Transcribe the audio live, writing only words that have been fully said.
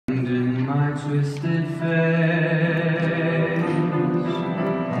twisted face,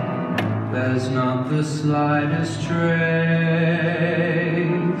 there's not the slightest trace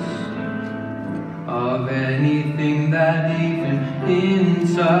of anything that even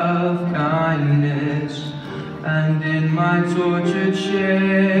hints of kindness. And in my tortured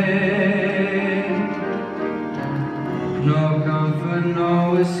shame, no comfort,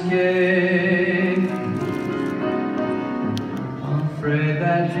 no escape. Afraid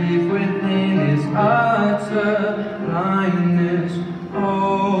that deep within is utter blindness,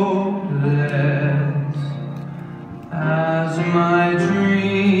 hopeless. As my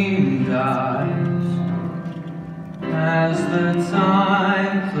dream dies, as the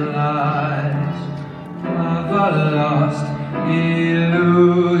time flies of a lost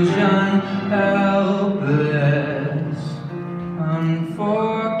illusion, helpless, unforgiven,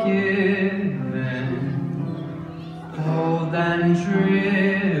 cold and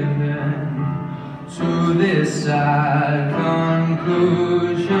driven to this sad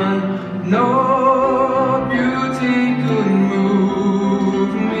conclusion. No beauty could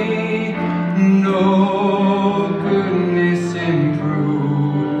move me, no goodness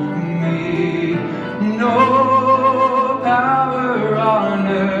improve me, no power on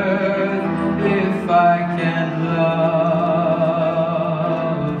earth if I can't love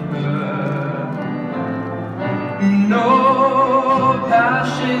her. No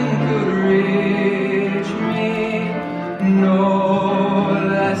passion could reach me, no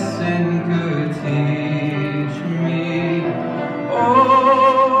lesson could teach me.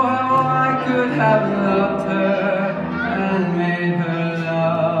 Oh, how I could have loved her and made her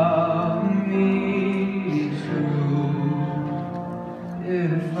love me too,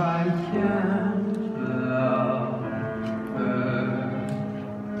 if I can't love her.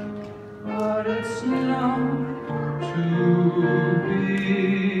 But it's not to be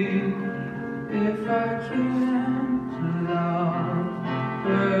if I can't love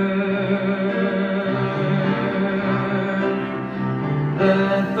her.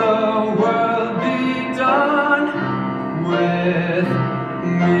 Let the world be done with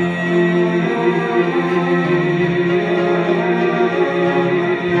me.